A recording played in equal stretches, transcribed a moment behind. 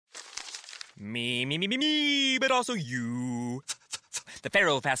Me, but also you. The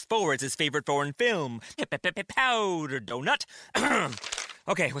Pharaoh fast forwards his favorite foreign film, Powder Donut.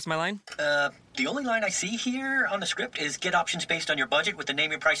 Okay, what's my line? The only line I see here on the script is get options based on your budget with the Name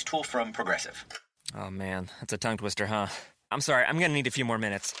Your Price tool from Progressive. Oh man, that's a tongue twister, huh? I'm sorry, I'm gonna need a few more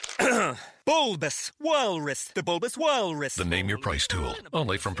minutes. Bulbous Walrus, the Bulbous Walrus. The Name Your Price tool,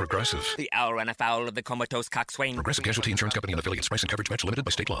 only from Progressive. The owl ran afoul of the comatose coxswain. Progressive Casualty Insurance Company and affiliates. Price and coverage match limited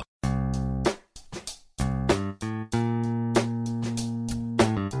by state law.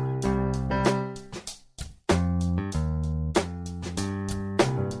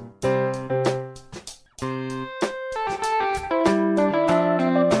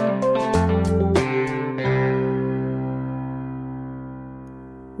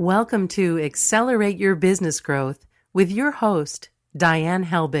 Welcome to Accelerate Your Business Growth with your host, Diane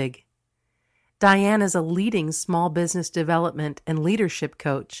Helbig. Diane is a leading small business development and leadership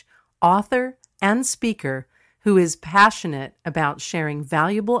coach, author, and speaker who is passionate about sharing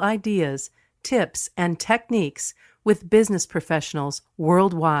valuable ideas, tips, and techniques with business professionals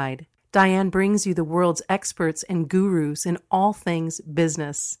worldwide. Diane brings you the world's experts and gurus in all things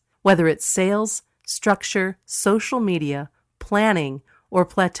business, whether it's sales, structure, social media, planning, or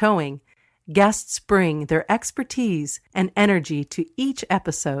plateauing. Guests bring their expertise and energy to each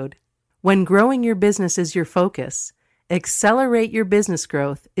episode. When growing your business is your focus, Accelerate Your Business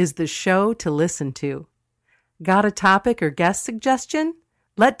Growth is the show to listen to. Got a topic or guest suggestion?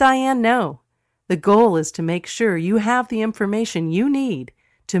 Let Diane know. The goal is to make sure you have the information you need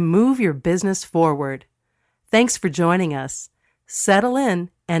to move your business forward. Thanks for joining us. Settle in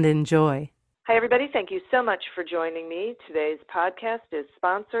and enjoy. Hi, everybody. Thank you so much for joining me. Today's podcast is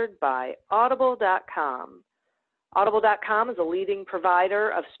sponsored by Audible.com. Audible.com is a leading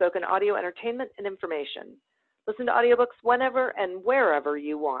provider of spoken audio entertainment and information. Listen to audiobooks whenever and wherever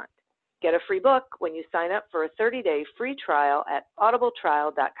you want. Get a free book when you sign up for a 30-day free trial at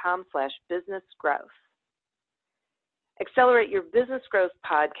audibletrial.com/businessgrowth. Accelerate Your Business Growth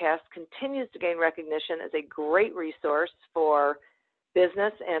podcast continues to gain recognition as a great resource for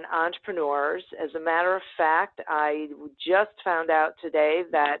business and entrepreneurs. As a matter of fact, I just found out today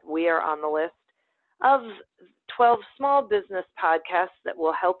that we are on the list of 12 small business podcasts that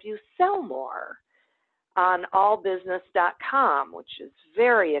will help you sell more on allbusiness.com, which is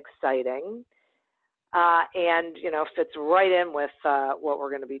very exciting and, fits right in with what we're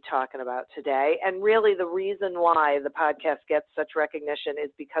going to be talking about today. And really the reason why the podcast gets such recognition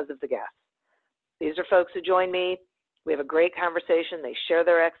is because of the guests. These are folks who join me. We have a great conversation. They share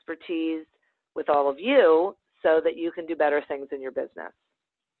their expertise with all of you so that you can do better things in your business.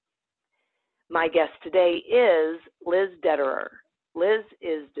 My guest today is Liz Detterer. Liz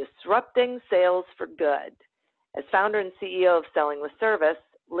is disrupting sales for good. As founder and CEO of Selling with Service,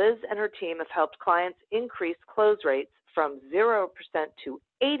 Liz and her team have helped clients increase close rates from 0% to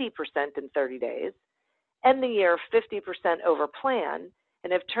 80% in 30 days, end the year 50% over plan,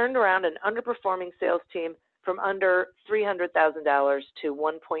 and have turned around an underperforming sales team from under $300,000 to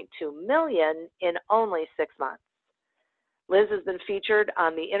 $1.2 million in only 6 months. Liz has been featured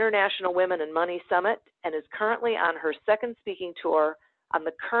on the International Women and Money Summit and is currently on her second speaking tour on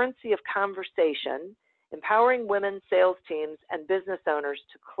the currency of conversation, empowering women sales teams and business owners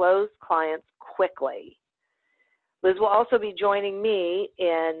to close clients quickly. Liz will also be joining me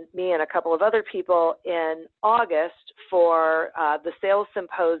and a couple of other people in August for the sales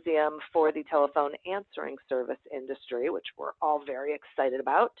symposium for the telephone answering service industry, which we're all very excited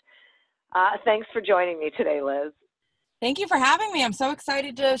about. Thanks for joining me today, Liz. Thank you for having me. I'm so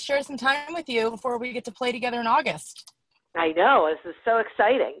excited to share some time with you before we get to play together in August. I know, this is so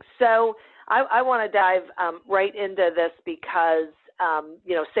exciting. So I want to dive right into this because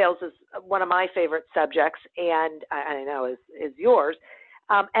sales is one of my favorite subjects, and I know is yours.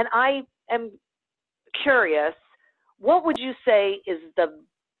 And I am curious, what would you say is the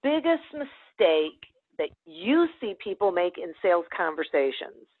biggest mistake that you see people make in sales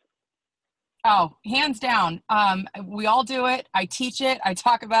conversations? Oh, hands down. We all do it. I teach it. I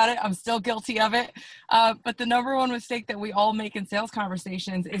talk about it. I'm still guilty of it. But the number one mistake that we all make in sales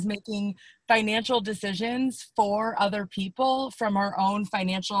conversations is making financial decisions for other people from our own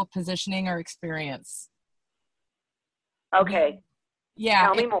financial positioning or experience. Okay. Yeah.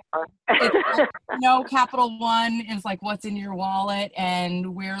 Tell me more. Capital One is like, what's in your wallet?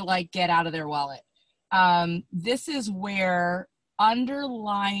 And we're like, get out of their wallet. This is where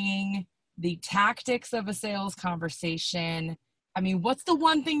underlying the tactics of a sales conversation. I mean, what's the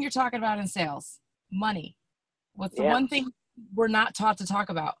one thing you're talking about in sales? Money. What's the one thing we're not taught to talk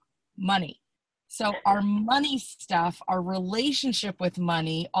about? Money. So our money stuff, our relationship with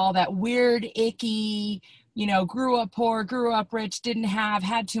money, all that weird, icky, grew up poor, grew up rich, didn't have,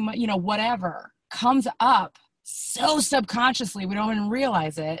 had too much, whatever, comes up so subconsciously, we don't even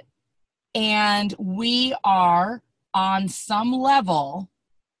realize it. And we are on some level,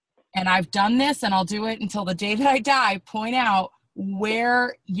 and I've done this and I'll do it until the day that I die, point out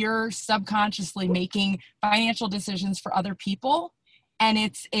where you're subconsciously making financial decisions for other people. And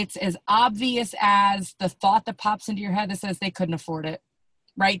it's as obvious as the thought that pops into your head that says they couldn't afford it,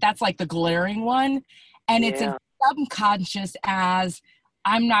 right? That's like the glaring one. And it's as subconscious as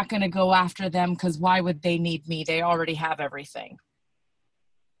I'm not going to go after them because why would they need me? They already have everything.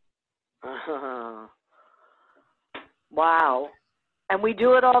 Wow. And we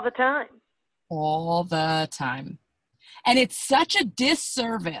do it all the time. All the time. And it's such a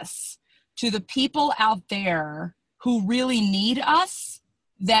disservice to the people out there who really need us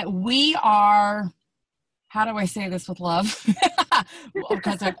that we are, how do I say this with love?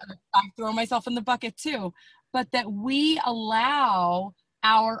 Because I throw myself in the bucket too, but that we allow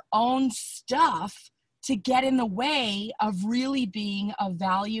our own stuff to get in the way of really being of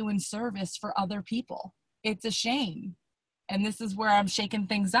value and service for other people. It's a shame. And this is where I'm shaking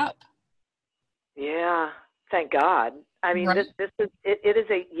things up. Yeah, thank God. I mean, right.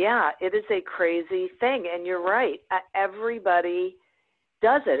 It is a crazy thing. And you're right. Everybody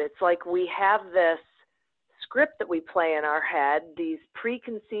does it. It's like we have this script that we play in our head, these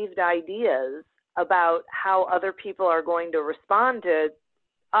preconceived ideas about how other people are going to respond to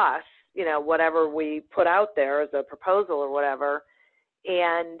us, whatever we put out there as a proposal or whatever.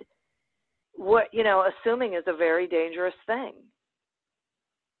 And what, assuming is a very dangerous thing.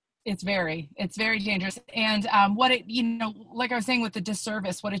 It's very dangerous. And what it, like I was saying with the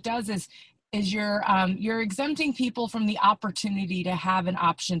disservice, what it does is you're exempting people from the opportunity to have an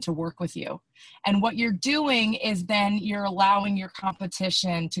option to work with you. And what you're doing is then you're allowing your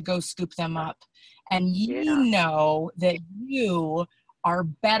competition to go scoop them up. And you know that you are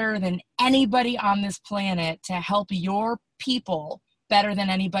better than anybody on this planet to help your people better than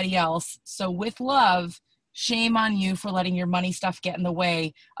anybody else. So with love, shame on you for letting your money stuff get in the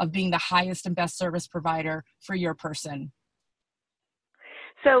way of being the highest and best service provider for your person.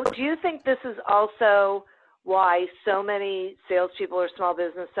 So do you think this is also why so many salespeople or small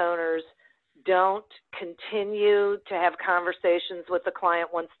business owners don't continue to have conversations with the client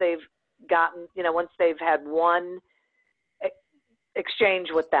once they've gotten, once they've had one exchange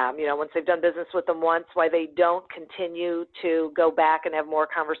with them, once they've done business with them once, why they don't continue to go back and have more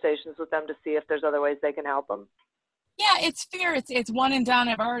conversations with them to see if there's other ways they can help them? Yeah, it's fear. It's one and done.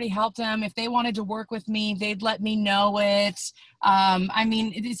 I've already helped them. If they wanted to work with me, they'd let me know it.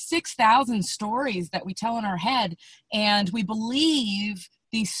 It is 6,000 stories that we tell in our head, and we believe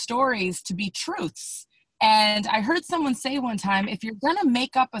these stories to be truths. And I heard someone say one time, if you're going to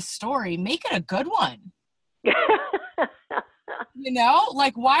make up a story, make it a good one.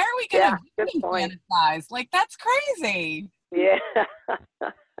 Like, why are we going to fantasize? Like, that's crazy. Yeah.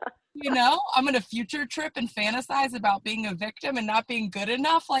 I'm going to future trip and fantasize about being a victim and not being good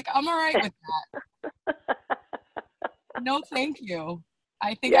enough. Like, I'm all right with that. No, thank you.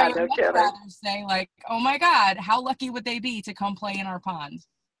 I think I would much rather say, like, oh my God, how lucky would they be to come play in our pond?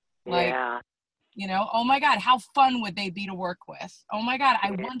 Like, oh my God, how fun would they be to work with? Oh my God,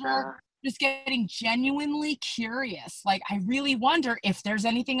 I wonder, just getting genuinely curious. Like, I really wonder if there's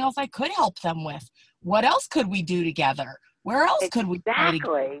anything else I could help them with. What else could we do together? Where else could we play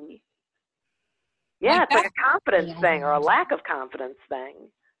together? Yeah, it's like a confidence thing or a lack of confidence thing.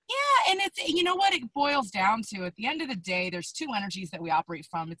 Yeah, and it's, what it boils down to, at the end of the day, there's two energies that we operate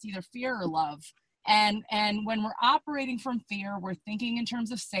from. It's either fear or love. And when we're operating from fear, we're thinking in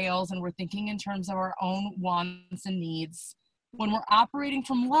terms of sales and we're thinking in terms of our own wants and needs. When we're operating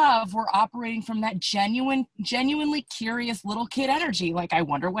from love, we're operating from that genuinely curious little kid energy. Like, I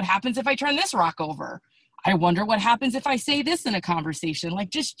wonder what happens if I turn this rock over. I wonder what happens if I say this in a conversation.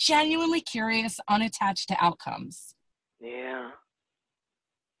 Like, just genuinely curious, unattached to outcomes. Yeah.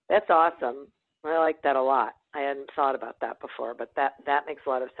 That's awesome. I like that a lot. I hadn't thought about that before, but that makes a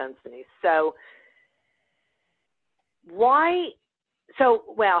lot of sense to me. So before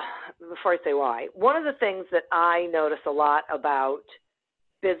I say why, one of the things that I notice a lot about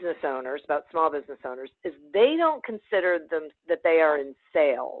business owners, about small business owners, is they don't consider them that they are in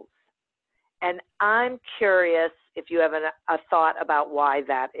sales. And I'm curious if you have a thought about why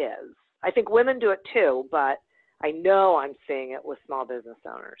that is. I think women do it too, but I know I'm seeing it with small business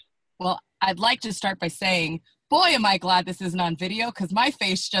owners. Well, I'd like to start by saying, boy, am I glad this isn't on video, because my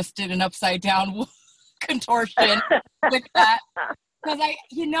face just did an upside down contortion with that. Because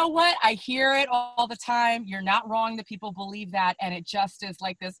you know what? I hear it all the time. You're not wrong that people believe that. And it just is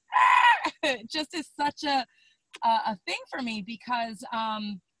like this, it just is such a thing for me because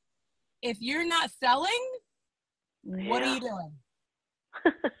if you're not selling, what are you doing?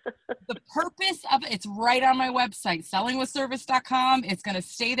 The purpose of it's right on my website, sellingwithservice.com. It's going to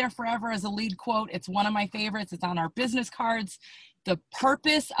stay there forever as a lead quote. It's one of my favorites. It's on our business cards. The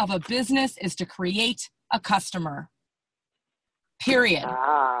purpose of a business is to create a customer. Period.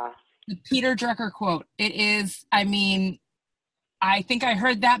 The Peter Drucker quote. It is, I mean, I think I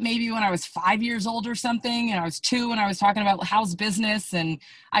heard that maybe when I was 5 years old or something, and I was 2 when I was talking about how's business, and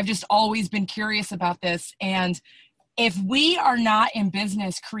I've just always been curious about this. And if we are not in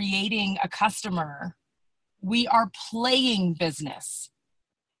business creating a customer, we are playing business.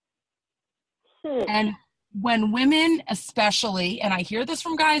 And when women especially, and I hear this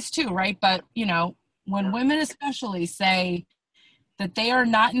from guys too, right? But, you know, when women especially say that they are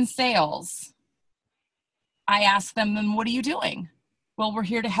not in sales, I ask them, then what are you doing? Well, we're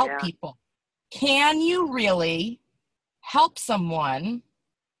here to help people. Can you really help someone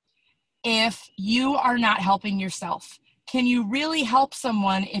if you are not helping yourself? Can you really help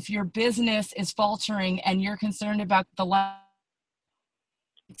someone if your business is faltering and you're concerned about the lights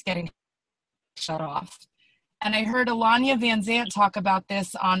getting shut off? And I heard Alanya Van Zant talk about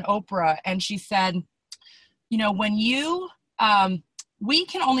this on Oprah, and she said, you know, when you, we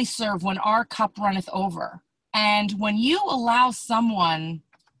can only serve when our cup runneth over. And when you allow someone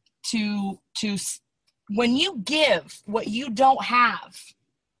when you give what you don't have,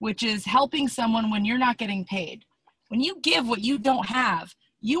 which is helping someone when you're not getting paid, when you give what you don't have,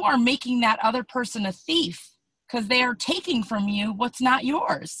 you are making that other person a thief because they are taking from you what's not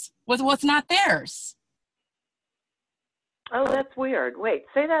yours, what's not theirs. Oh, that's weird. Wait,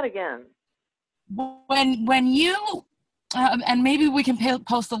 say that again. When you, and maybe we can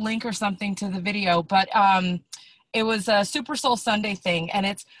post a link or something to the video, but it was a Super Soul Sunday thing. And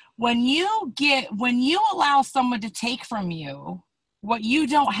it's when you allow someone to take from you what you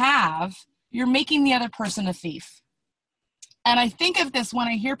don't have, you're making the other person a thief. And I think of this when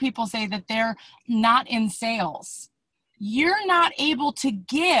I hear people say that they're not in sales. You're not able to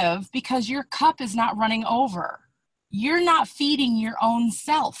give because your cup is not running over. You're not feeding your own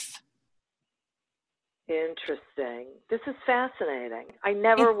self. Interesting. This is fascinating. I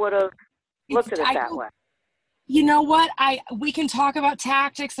never would have looked at it that way. You know what? We can talk about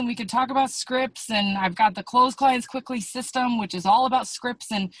tactics and we can talk about scripts, and I've got the Close Clients Quickly system, which is all about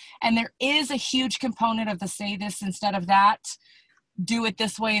scripts, and there is a huge component of the say this instead of that, do it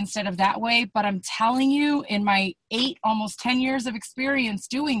this way instead of that way. But I'm telling you, in my 8, almost 10 years of experience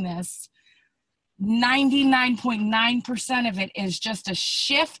doing this, 99.9% of it is just a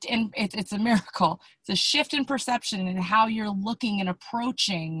shift in, it's a miracle. It's a shift in perception and how you're looking and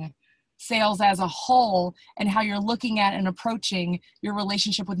approaching sales as a whole, and how you're looking at and approaching your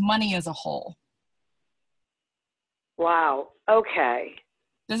relationship with money as a whole. Wow. Okay.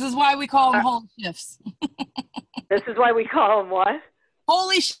 This is why we call them holy shifts. This is why we call them what?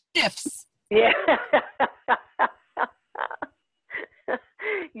 Holy shifts. Yeah.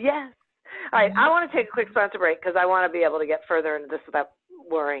 Yes. All right. I want to take a quick sponsor break because I want to be able to get further into this without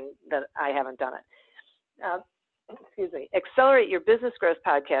worrying that I haven't done it. Excuse me. Accelerate Your Business Growth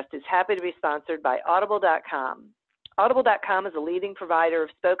podcast is happy to be sponsored by Audible.com. Audible.com is a leading provider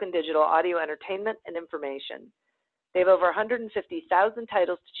of spoken digital audio entertainment and information. They have over 150,000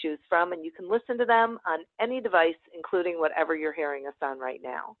 titles to choose from, and you can listen to them on any device, including whatever you're hearing us on right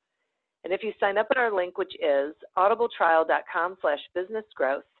now. And if you sign up at our link, which is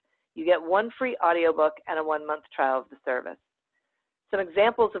audibletrial.com/businessgrowth, you get one free audiobook and a 1-month trial of the service. Some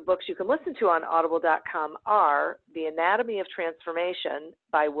examples of books you can listen to on Audible.com are The Anatomy of Transformation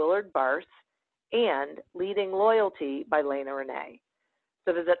by Willard Barth and Leading Loyalty by Lena Renee.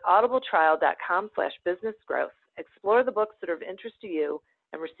 So visit audibletrial.com/businessgrowth, explore the books that are of interest to you,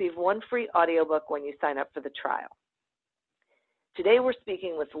 and receive one free audiobook when you sign up for the trial. Today we're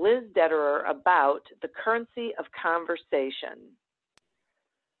speaking with Liz Detterer about the currency of conversation.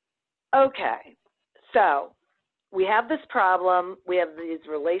 Okay, so we have this problem. We have these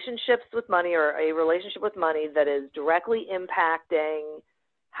relationships with money, or a relationship with money that is directly impacting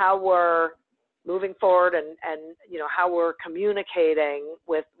how we're moving forward and you know, how we're communicating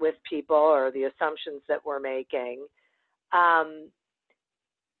with people, or the assumptions that we're making. How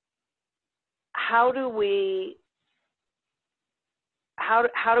do we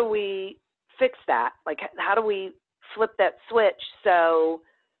fix that? Like, how do we flip that switch so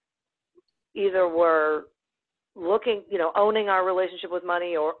either we're looking, you know, owning our relationship with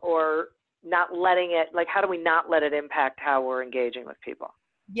money, or not letting it, like, how do we not let it impact how we're engaging with people?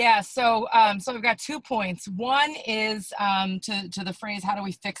 Yeah. So, so we've got 2 points. One is to the phrase, how do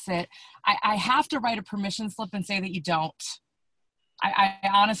we fix it? I have to write a permission slip and say that you don't. I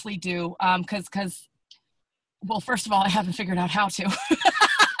honestly do. Cause well, first of all, I haven't figured out how to.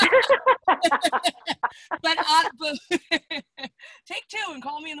 but take 2 and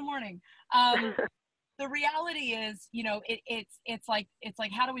call me in the morning. The reality is, you know, it's like,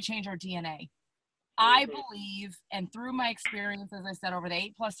 how do we change our DNA? I believe, and through my experience, as I said, over the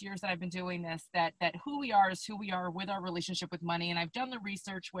 8+ years that I've been doing this, that who we are is who we are with our relationship with money. And I've done the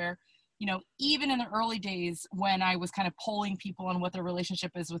research where, you know, even in the early days when I was kind of polling people on what their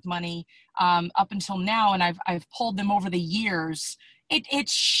relationship is with money, up until now, and I've polled them over the years, it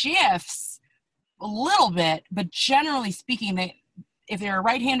shifts a little bit, but generally speaking, if you're a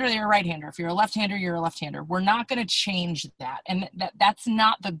right-hander, they're a right-hander. If you're a left-hander, you're a left-hander. We're not going to change that. And that's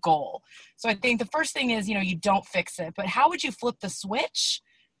not the goal. So I think the first thing is, you know, you don't fix it. But how would you flip the switch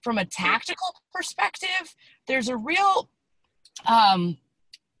from a tactical perspective? There's a real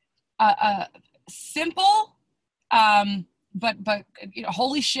simple but you know,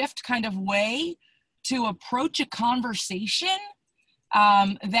 holy shift kind of way to approach a conversation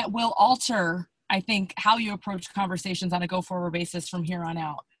that will alter, I think, how you approach conversations on a go-forward basis from here on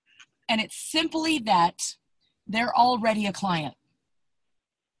out. And it's simply that they're already a client.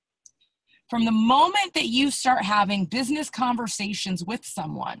 From the moment that you start having business conversations with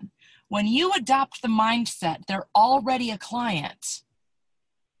someone, when you adopt the mindset they're already a client,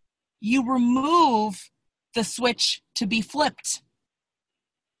 you remove the switch to be flipped.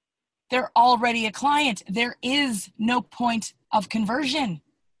 They're already a client. There is no point of conversion.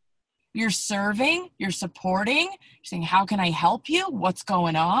 You're serving, you're supporting, you're saying, how can I help you? What's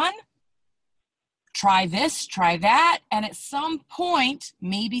going on? Try this, try that. And at some point,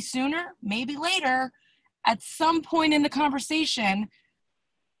 maybe sooner, maybe later, at some point in the conversation,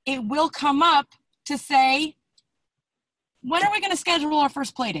 it will come up to say, when are we going to schedule our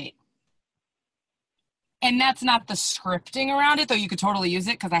first play date? And that's not the scripting around it, though you could totally use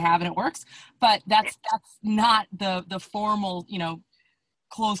it because I have and it works. But that's not the formal, you know,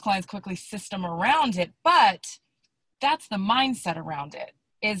 close clients quickly system around it. But that's the mindset around it,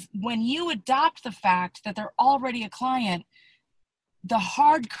 is when you adopt the fact that they're already a client, the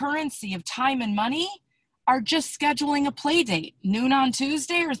hard currency of time and money are just scheduling a play date, noon on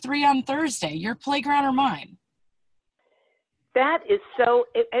Tuesday or 3 on Thursday, your playground or mine. That is so,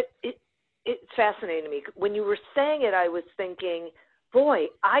 it's fascinating to me. When you were saying it, I was thinking, boy,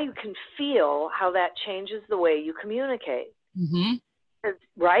 I can feel how that changes the way you communicate. Mm-hmm.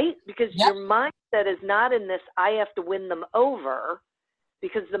 Right? Because Yep. your mindset is not in this, I have to win them over,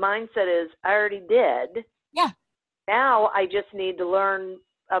 because the mindset is, I already did. Yeah. Now I just need to learn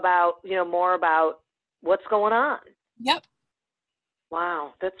about, you know, more about what's going on. Yep.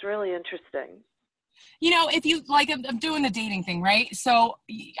 Wow. That's really interesting. You know, if you like, I'm doing the dating thing, right? So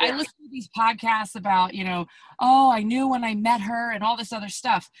I listen to these podcasts about, you know, oh, I knew when I met her and all this other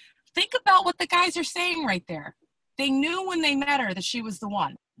stuff. Think about what the guys are saying right there. They knew when they met her that she was the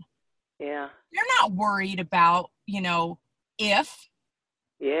one. Yeah. They're not worried about, you know, if.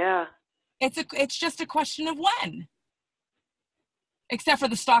 Yeah. It's just a question of when. Except for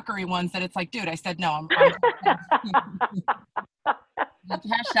the stalkery ones that it's like, dude, I said no.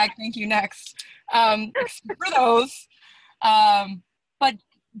 Hashtag thank you next. For those. But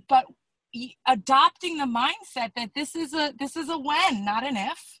adopting the mindset that this is a when, not an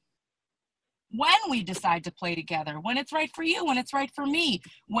if. When we decide to play together, when it's right for you, when it's right for me,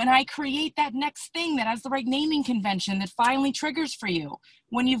 when I create that next thing that has the right naming convention that finally triggers for you,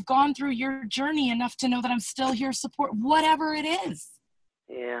 when you've gone through your journey enough to know that I'm still here to support, whatever it is.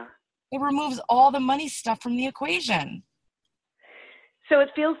 Yeah. It removes all the money stuff from the equation. So it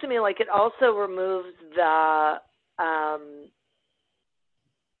feels to me like it also removes the, I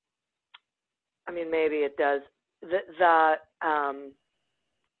mean, maybe it does,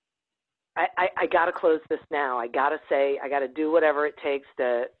 I got to close this now. I got to do whatever it takes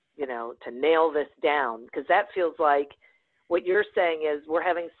to, you know, to nail this down. Because that feels like what you're saying is we're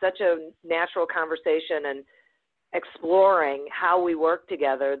having such a natural conversation and exploring how we work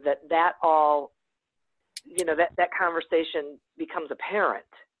together that all, you know, that conversation becomes apparent.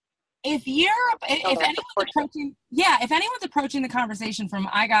 If anyone's approaching the conversation from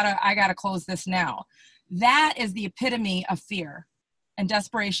I gotta close this now, that is the epitome of fear and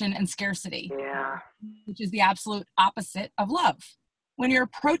desperation and scarcity. Yeah. Which is the absolute opposite of love. When you're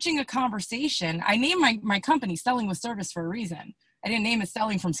approaching a conversation, I named my company Selling with Service for a reason. I didn't name it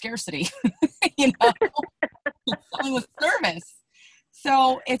Selling from Scarcity. You know, Selling with Service.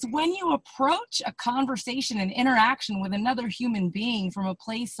 So it's when you approach a conversation and interaction with another human being from a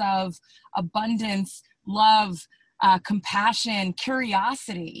place of abundance, love, compassion,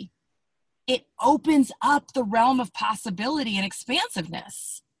 curiosity, it opens up the realm of possibility and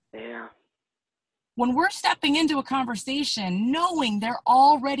expansiveness. Yeah. When we're stepping into a conversation, knowing they're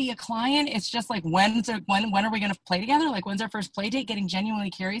already a client, it's just like, when are we going to play together? Like, when's our first play date? Getting genuinely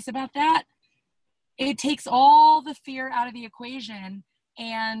curious about that. It takes all the fear out of the equation,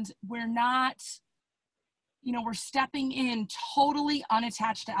 and we're not, we're stepping in totally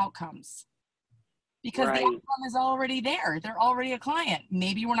unattached to outcomes because the outcome is already there. They're already a client.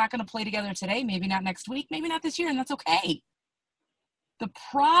 Maybe we're not going to play together today, maybe not next week, maybe not this year, and that's okay. The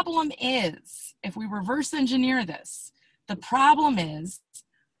problem is, if we reverse engineer this, the problem is,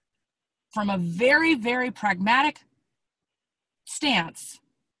 from a very, very pragmatic stance,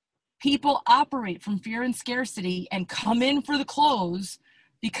 people operate from fear and scarcity and come in for the close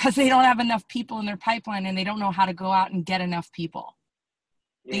because they don't have enough people in their pipeline and they don't know how to go out and get enough people.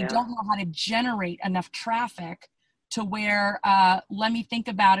 Yeah. They don't know how to generate enough traffic to where, let me think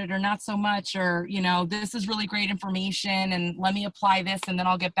about it, or not so much, or, this is really great information and let me apply this and then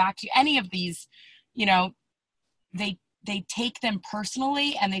I'll get back to you. Any of these, they take them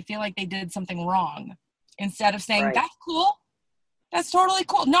personally and they feel like they did something wrong instead of saying, that's cool. That's totally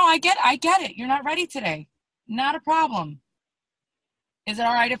cool. No, I get it. You're not ready today. Not a problem. Is it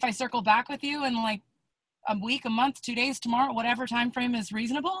all right if I circle back with you in like a week, a month, 2 days, tomorrow, whatever time frame is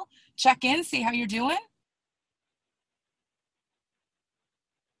reasonable? Check in, see how you're doing.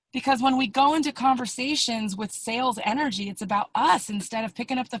 Because when we go into conversations with sales energy, it's about us instead of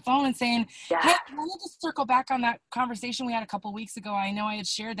picking up the phone and saying, hey, I wanted to circle back on that conversation we had a couple of weeks ago. I know I had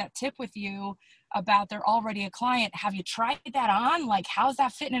shared that tip with you about they're already a client. Have you tried that on? Like, how's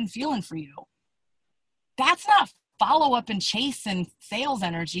that fitting and feeling for you? That's not follow up and chase and sales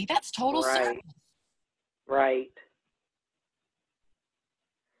energy. That's total service. Right.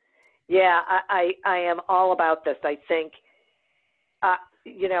 Yeah, I am all about this. I think,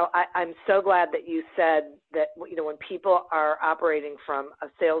 I'm so glad that you said that, when people are operating from a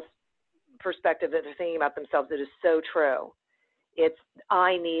sales perspective and thinking about themselves, it is so true. It's,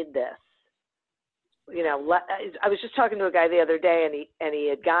 I need this. I was just talking to a guy the other day and he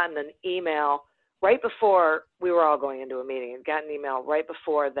had gotten an email right before we were all going into a meeting. He had gotten an email right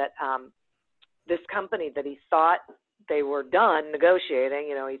before that this company that he thought they were done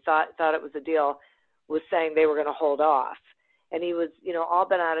negotiating, he thought it was a deal, was saying they were going to hold off. And he was, all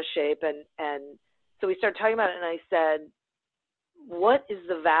bent out of shape. And so we started talking about it, and I said, what is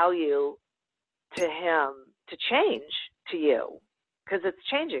the value to him to change to you? Because it's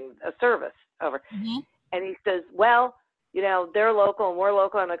changing a service over. Mm-hmm. And he says, well, they're local and we're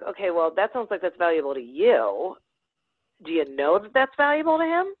local. I'm like, okay, well, that sounds like that's valuable to you. Do you know that that's valuable to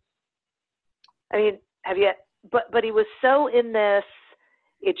him? I mean, have you, but he was so in this,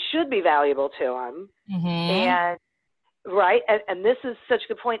 it should be valuable to him. Mm-hmm. And this is such a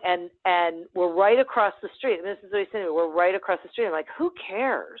good point. And we're right across the street. And this is what he's saying. We're right across the street. I'm like, who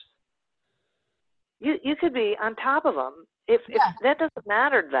cares? You could be on top of them. If that doesn't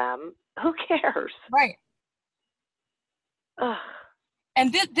matter to them, who cares? Right. Ugh.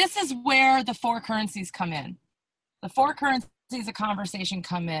 And this is where the four currencies come in. The four currencies of conversation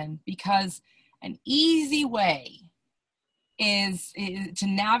come in because an easy way is to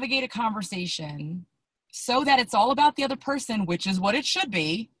navigate a conversation so that it's all about the other person, which is what it should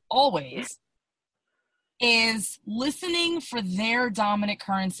be always, is listening for their dominant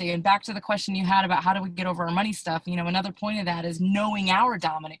currency. And back to the question you had about how do we get over our money stuff, another point of that is knowing our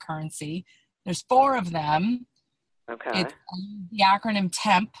dominant currency. There's four of them. Okay. It's the acronym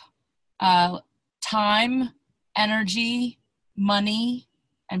TEMP, time, energy, money,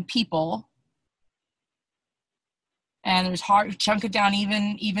 and people. And there's chunk it down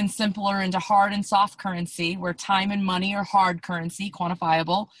even simpler into hard and soft currency, where time and money are hard currency,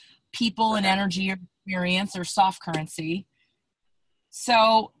 quantifiable. People and energy or experience are soft currency.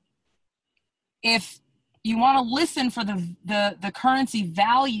 So if you want to listen for the currency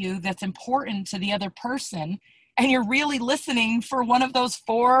value that's important to the other person, and you're really listening for one of those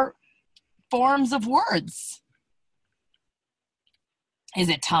four forms of words. Is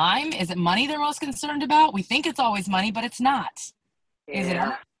it time? Is it money they're most concerned about? We think it's always money, but it's not. Yeah. Is it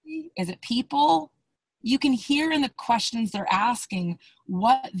energy? Is it people? You can hear in the questions they're asking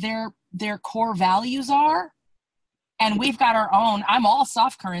what their core values are. And we've got our own. I'm all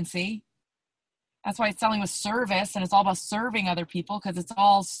soft currency. That's why it's selling with service, and it's all about serving other people because it's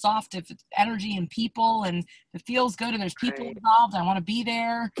all soft. If it's energy and people, and it feels good, and there's people involved, I want to be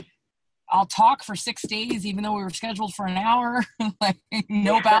there. I'll talk for 6 days, even though we were scheduled for an hour, like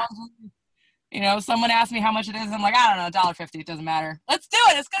no boundaries. You know, someone asked me how much it is. I'm like, I don't know, $1.50. It doesn't matter. Let's do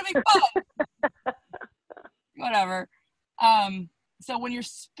it. It's going to be fun. Whatever. So when you're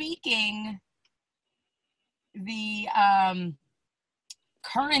speaking the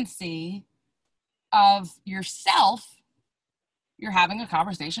currency of yourself, you're having a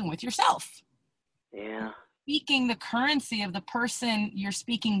conversation with yourself. Yeah. Speaking the currency of the person you're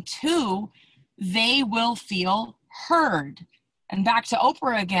speaking to, they will feel heard. And back to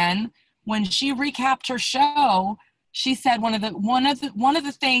Oprah again, when she recapped her show, she said one of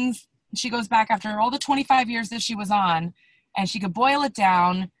the things, she goes back after all the 25 years that she was on, and she could boil it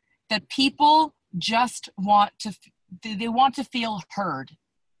down, that people just want to feel heard.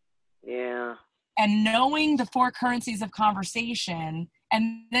 Yeah. And knowing the 4 currencies of conversation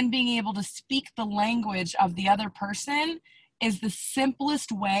and then being able to speak the language of the other person is the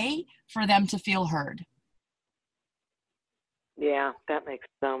simplest way for them to feel heard. Yeah, that makes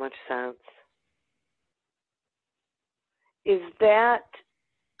so much sense. Is that,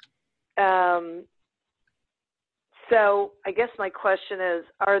 so I guess my question is,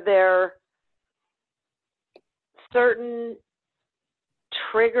 are there certain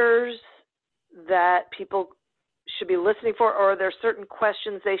triggers that people should be listening for, or are there certain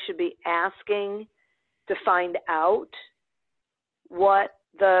questions they should be asking to find out what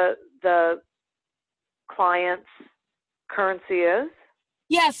the client's currency is?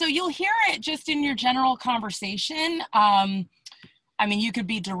 Yeah, so you'll hear it just in your general conversation. I mean, you could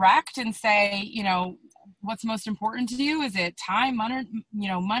be direct and say, you know, what's most important to you? Is it time,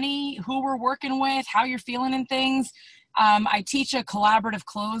 money, who we're working with, how you're feeling and things? I teach a collaborative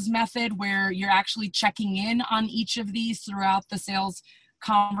close method where you're actually checking in on each of these throughout the sales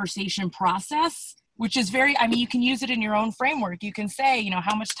conversation process, which is you can use it in your own framework. You can say, you know,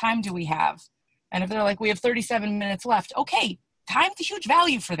 how much time do we have? And if they're like, we have 37 minutes left, okay, time's a huge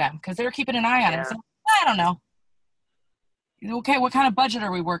value for them because they're keeping an eye on it. So, I don't know. Okay, what kind of budget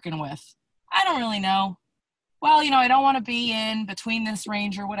are we working with? I don't really know. Well, you know, I don't want to be in between this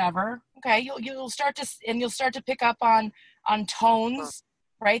range or whatever. Okay, you'll start to pick up on tones,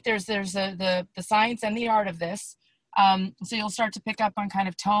 right? There's the science and the art of this. So you'll start to pick up on kind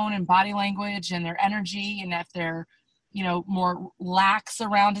of tone and body language and their energy, and if they're, you know, more lax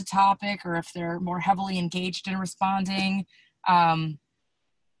around a topic or if they're more heavily engaged in responding.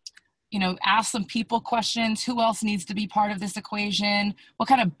 You know, ask some people questions. Who else needs to be part of this equation? What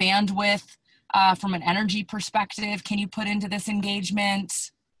kind of bandwidth from an energy perspective can you put into this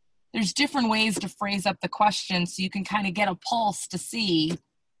engagement? There's different ways to phrase up the question so you can kind of get a pulse to see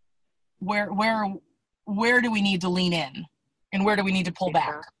where do we need to lean in and where do we need to pull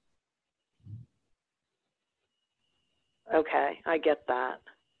back. Okay, I get that.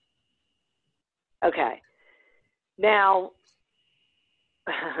 Okay. Now,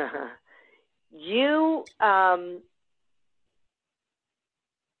 you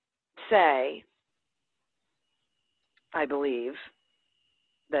say, I believe,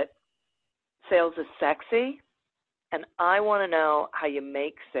 that sales is sexy, and I want to know how you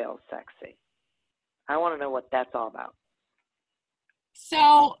make sales sexy. I want to know what that's all about.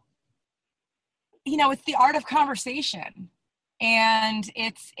 So, you know, it's the art of conversation, and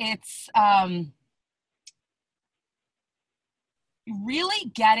it's really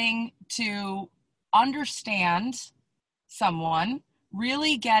getting to understand someone,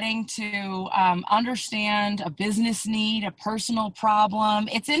 really getting to understand a business need, a personal problem.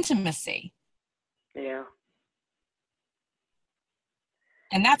 It's intimacy. Yeah.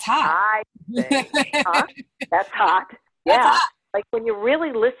 And that's hot. I think, huh? That's hot. Yeah. That's hot. Like when you're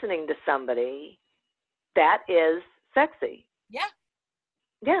really listening to somebody, that is sexy. Yeah.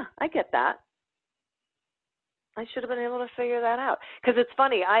 Yeah, I get that. I should have been able to figure that out. Because it's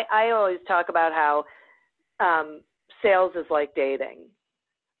funny, I always talk about how sales is like dating.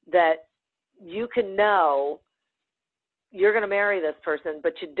 That you can know you're going to marry this person,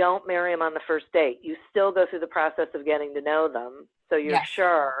 but you don't marry them on the first date. You still go through the process of getting to know them, so you're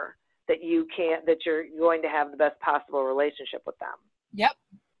sure that you're going to have the best possible relationship with them. Yep.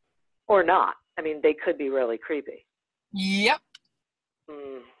 Or not. I mean, they could be really creepy. Yep.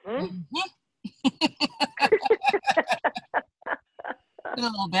 Mm-hmm. Mm-hmm. A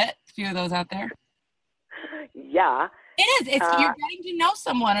little bit. A few of those out there. Yeah. It is. You're getting to know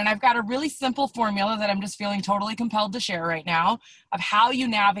someone, and I've got a really simple formula that I'm just feeling totally compelled to share right now of how you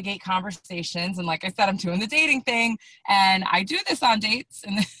navigate conversations. And like I said, I'm doing the dating thing, and I do this on dates,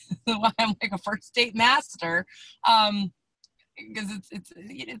 and this is why I'm like a first date master, because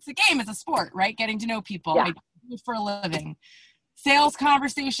it's a game, it's a sport, right? Getting to know people. Yeah. I do it for a living. sales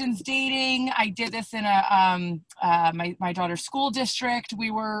conversations, dating. I did this in my daughter's school district. We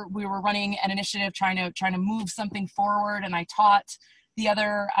were running an initiative trying to move something forward, and I taught the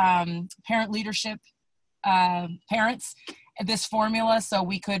other parent leadership parents this formula so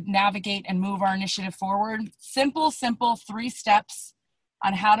we could navigate and move our initiative forward. Simple 3 steps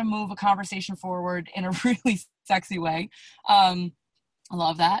on how to move a conversation forward in a really sexy way. I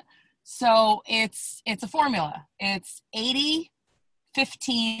love that. So it's a formula. It's 80,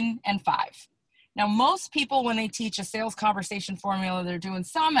 15, and 5. Now, most people, when they teach a sales conversation formula, they're doing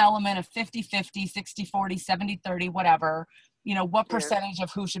some element of 50-50, 60-40, 70-30, whatever, what percentage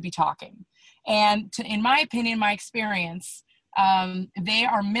of who should be talking. And in my opinion, my experience, they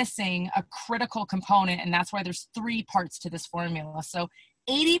are missing a critical component, and that's why there's 3 parts to this formula. So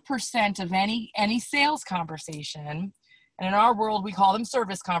 80% of any sales conversation, and in our world, we call them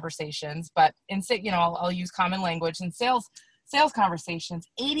service conversations, but I'll use common language. In sales conversations,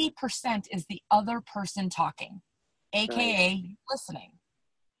 80% is the other person talking, AKA listening.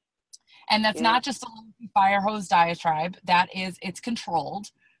 And that's not just a fire hose diatribe. It's controlled.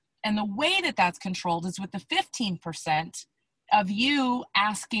 And the way that that's controlled is with the 15% of you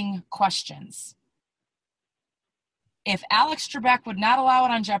asking questions. If Alex Trebek would not allow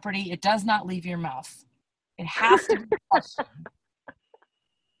it on Jeopardy, it does not leave your mouth. It has to be a question.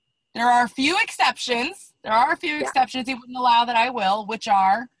 There are a few exceptions. Exceptions he wouldn't allow that I will, which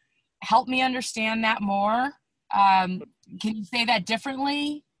are, help me understand that more. Can you say that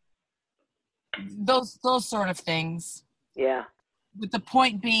differently? Those sort of things. Yeah. With the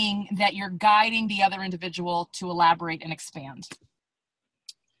point being that you're guiding the other individual to elaborate and expand.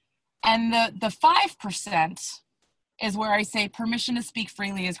 And the 5% is where I say permission to speak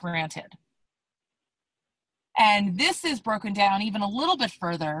freely is granted. And this is broken down even a little bit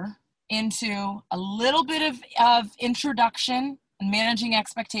further into a little bit of introduction and managing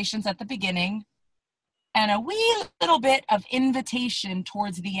expectations at the beginning, and a wee little bit of invitation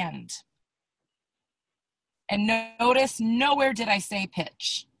towards the end. And notice, nowhere did I say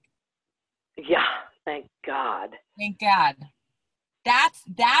pitch. Yeah, thank God. Thank God. That's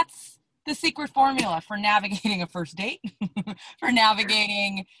the secret formula for navigating a first date, for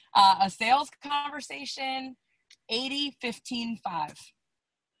navigating a sales conversation. 80, 15, 5.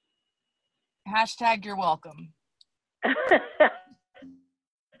 Hashtag you're welcome.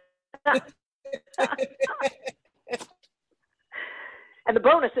 And the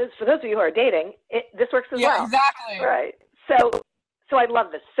bonus is, for those of you who are dating, this works as well. Yeah, exactly. Right. So I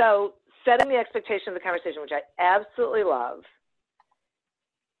love this. So setting the expectation of the conversation, which I absolutely love.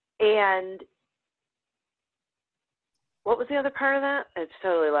 And what was the other part of that? It's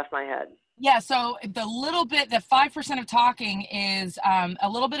totally left my head. Yeah, so the 5% of talking is a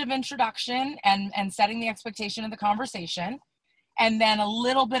little bit of introduction and setting the expectation of the conversation, and then a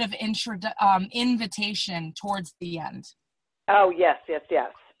little bit of invitation towards the end. Oh, yes.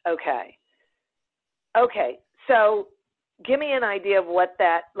 Okay. So give me an idea of what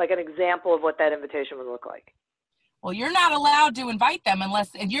that, like an example of what that invitation would look like. Well, you're not allowed to invite them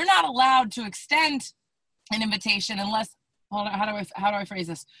and you're not allowed to extend an invitation unless, hold on, how do I phrase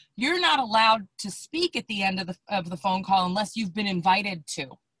this? You're not allowed to speak at the end of the phone call unless you've been invited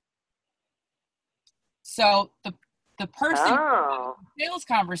to. So the person you're having a sales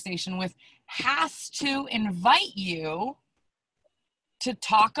conversation with has to invite you to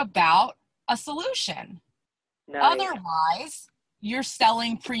talk about a solution. Nice. Otherwise, you're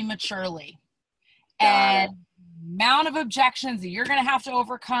selling prematurely. And amount of objections that you're going to have to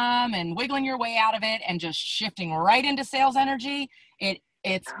overcome and wiggling your way out of it and just shifting right into sales energy,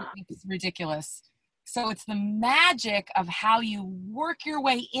 it's ridiculous. So it's the magic of how you work your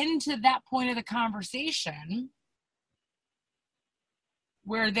way into that point of the conversation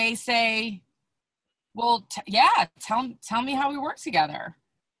where they say, well, tell me how we work together.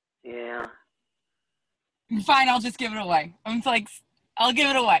 Yeah. Fine, I'll just give it away. I'll give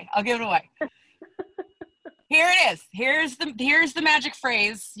it away. Here it is. Here's the magic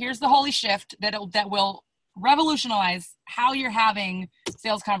phrase. Here's the holy shift that will revolutionize how you're having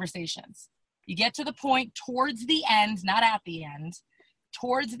sales conversations. You get to the point towards the end, not at the end.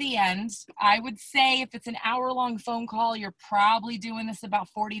 Towards the end, I would say if it's an hour-long phone call, you're probably doing this about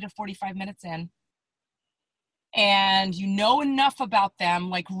 40 to 45 minutes in. And you know enough about them,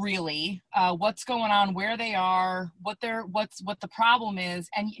 like really, what's going on, where they are, what the problem is,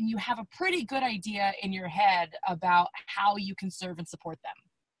 and you have a pretty good idea in your head about how you can serve and support them.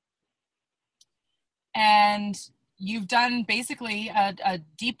 And you've done basically a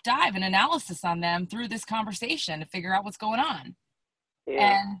deep dive and analysis on them through this conversation to figure out what's going on.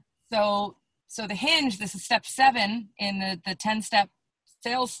 Yeah. And so So the hinge, this is step 7 in the 10-step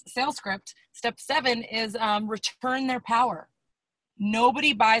sales script. Step 7 is return their power.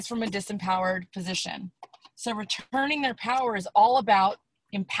 Nobody buys from a disempowered position. So returning their power is all about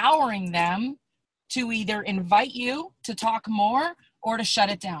empowering them to either invite you to talk more or to shut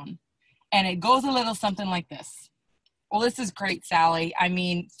it down. And it goes a little something like this. Well, this is great, Sally. I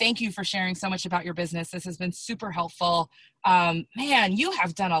mean, thank you for sharing so much about your business. This has been super helpful. Man, you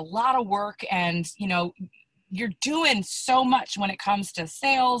have done a lot of work, and, you know, you're doing so much when it comes to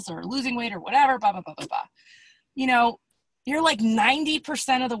sales or losing weight or whatever, blah, blah, blah, blah, blah. You know, you're like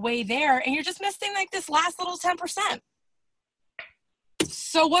 90% of the way there, and you're just missing like this last little 10%.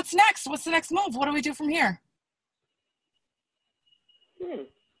 So what's next? What's the next move? What do we do from here?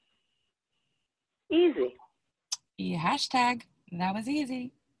 Easy. Hashtag, that was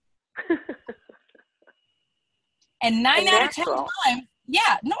easy. And 9 out of 10 times,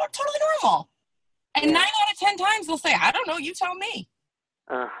 yeah, no, totally normal. And 9 out of 10 times they'll say, I don't know, you tell me.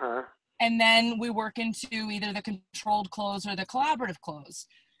 Uh-huh. And then we work into either the controlled close or the collaborative close.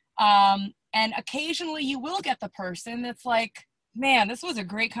 And occasionally you will get the person that's like, man, this was a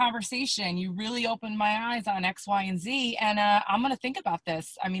great conversation. You really opened my eyes on X, Y, and Z. And I'm going to think about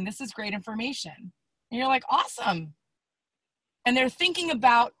this. I mean, this is great information. And you're like, awesome. And they're thinking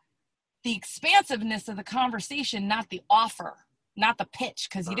about the expansiveness of the conversation, not the offer, not the pitch,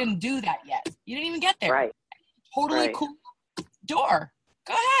 because you didn't do that yet. You didn't even get there. Right. Totally cool door.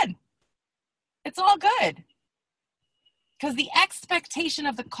 Go ahead. It's all good. Because the expectation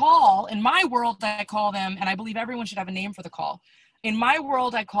of the call, in my world, I call them, and I believe everyone should have a name for the call. In my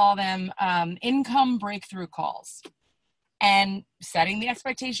world, I call them income breakthrough calls. And setting the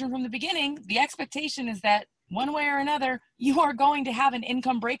expectation from the beginning, the expectation is that one way or another, you are going to have an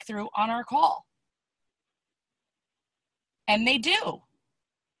income breakthrough on our call. And they do.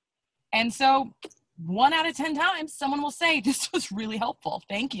 And so 1 out of 10 times, someone will say, this was really helpful.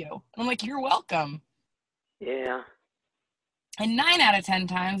 Thank you. And I'm like, you're welcome. Yeah. And 9 out of 10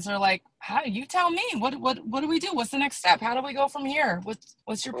 times they're like, how you tell me, what do we do? What's the next step? How do we go from here?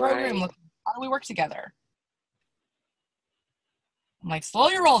 What's your program look? How do we work together? I'm like, slow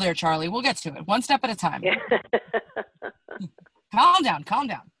your roll there, Charlie. We'll get to it. 1 step at a time. Calm down.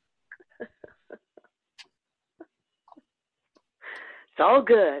 It's all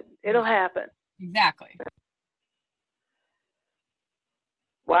good. It'll happen. Exactly.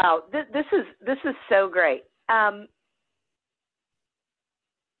 Wow. This is so great. I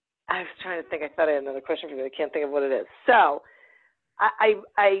was trying to think. I thought I had another question for you. I can't think of what it is. So I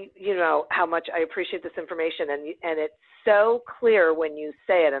you know how much I appreciate this information, and it's so clear when you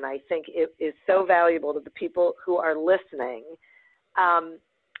say it, and I think it is so valuable to the people who are listening.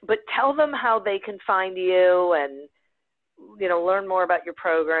 But tell them how they can find you and, you know, learn more about your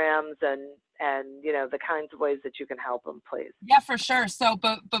programs and you know, the kinds of ways that you can help them, please. Yeah, for sure. So,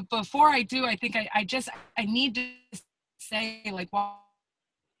 but before I do, I think I need to say, like, why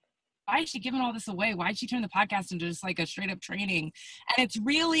is she giving all this away? Why did she turn the podcast into just like a straight up training? And it's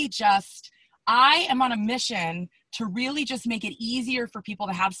really just, I am on a mission to really just make it easier for people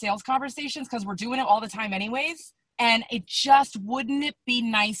to have sales conversations, because we're doing it all the time anyways. And it just, wouldn't it be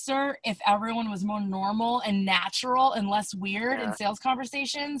nicer if everyone was more normal and natural and less weird in sales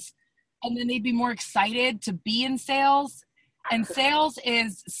conversations? And then they'd be more excited to be in sales. And sales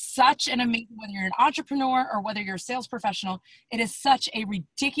is such an amazing, whether you're an entrepreneur or whether you're a sales professional, it is such a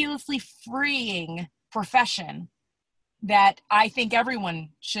ridiculously freeing profession that I think everyone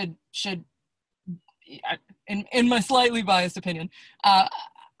should in my slightly biased opinion,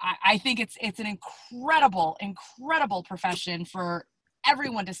 I think it's an incredible profession for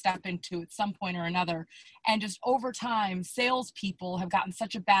everyone to step into at some point or another. And just over time, salespeople have gotten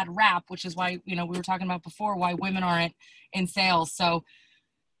such a bad rap, which is why, you know, we were talking about before, why women aren't in sales. So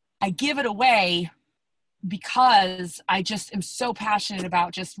I give it away because I just am so passionate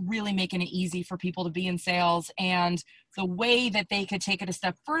about just really making it easy for people to be in sales. And the way that they could take it a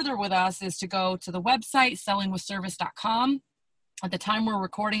step further with us is to go to the website, sellingwithservice.com. At the time we're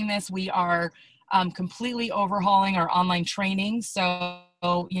recording this, we are completely overhauling our online training. So,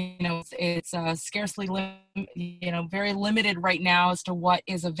 you know, it's scarcely, very limited right now as to what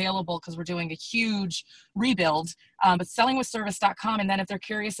is available, because we're doing a huge rebuild, but sellingwithservice.com. And then if they're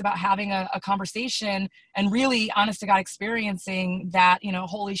curious about having a conversation and really honest to God experiencing that, you know,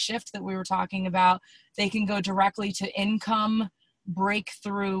 holy shift that we were talking about, they can go directly to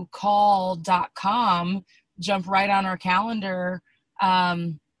incomebreakthroughcall.com, jump right on our calendar,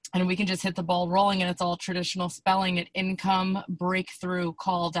 and we can just hit the ball rolling, and it's all traditional spelling at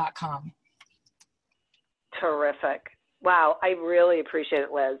incomebreakthroughcall.com. Terrific. Wow, I really appreciate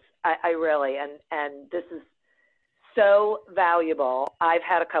it, Liz. I really, and this is so valuable. I've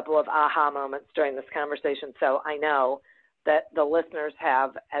had a couple of aha moments during this conversation, so I know that the listeners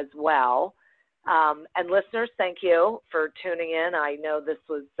have as well. And listeners, thank you for tuning in. I know this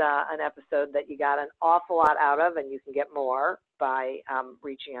was an episode that you got an awful lot out of, and you can get more by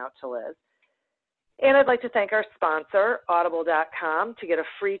reaching out to Liz. And I'd like to thank our sponsor, Audible.com. To get a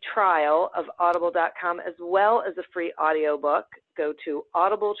free trial of Audible.com as well as a free audiobook, go to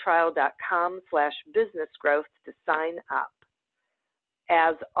audibletrial.com/businessgrowth to sign up.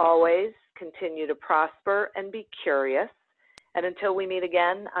 As always, continue to prosper and be curious. And until we meet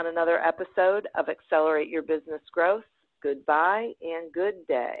again on another episode of Accelerate Your Business Growth, goodbye and good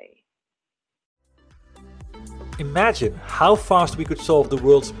day. Imagine how fast we could solve the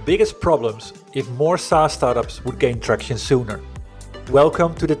world's biggest problems if more SaaS startups would gain traction sooner.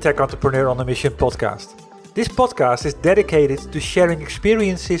 Welcome to the Tech Entrepreneur on a Mission podcast. This podcast is dedicated to sharing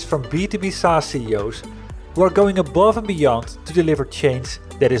experiences from B2B SaaS CEOs who are going above and beyond to deliver change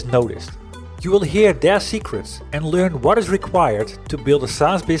that is noticed. You will hear their secrets and learn what is required to build a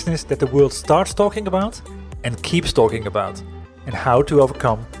SaaS business that the world starts talking about and keeps talking about, and how to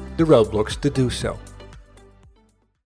overcome the roadblocks to do so.